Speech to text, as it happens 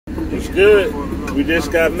What's good? We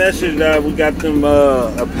just got message that we got them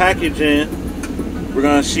a package in. We're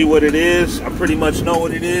gonna see what it is. I pretty much know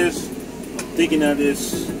what it is. I'm thinking that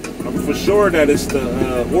I'm for sure that it's the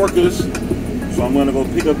Orcas. So I'm gonna go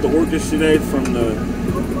pick up the Orcas today from the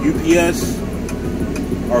UPS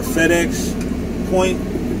or FedEx point.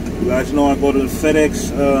 You guys know I go to the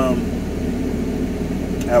FedEx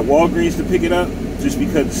at Walgreens to pick it up, just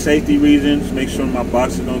because of safety reasons, make sure my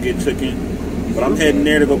boxes don't get taken. But I'm heading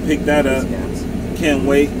there to go pick that up. Can't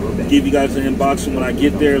wait. Give you guys an unboxing when I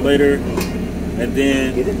get there later. And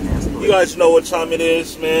then you guys know what time it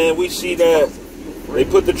is, man. We see that they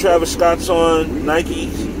put the Travis Scotts on Nike,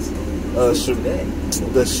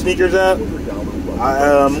 the sneakers app.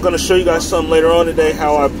 I'm going to show you guys something later on today,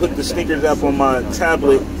 how I put the sneakers app on my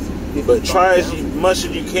tablet. But try as much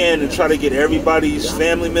as you can and try to get everybody's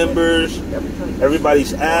family members,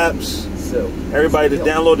 everybody's apps, everybody to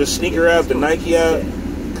download the sneaker app, the Nike app,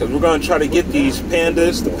 because we're going to try to get these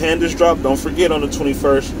pandas. The pandas drop, don't forget, on the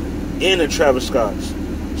 21st in the Travis Scott's.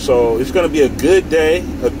 So it's going to be a good day,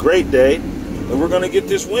 a great day, and we're going to get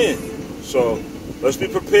this win. So let's be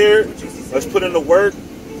prepared. Let's put in the work.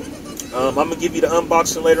 I'm going to give you the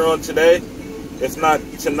unboxing later on today. If not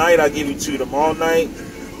tonight, I'll give it to you tomorrow night.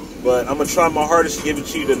 But I'm going to try my hardest to give it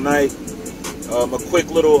to you tonight. A quick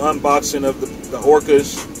little unboxing of the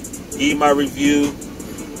Orcas. Give you my review.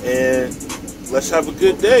 And let's have a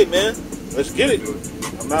good day, man. Let's get it.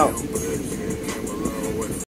 I'm out.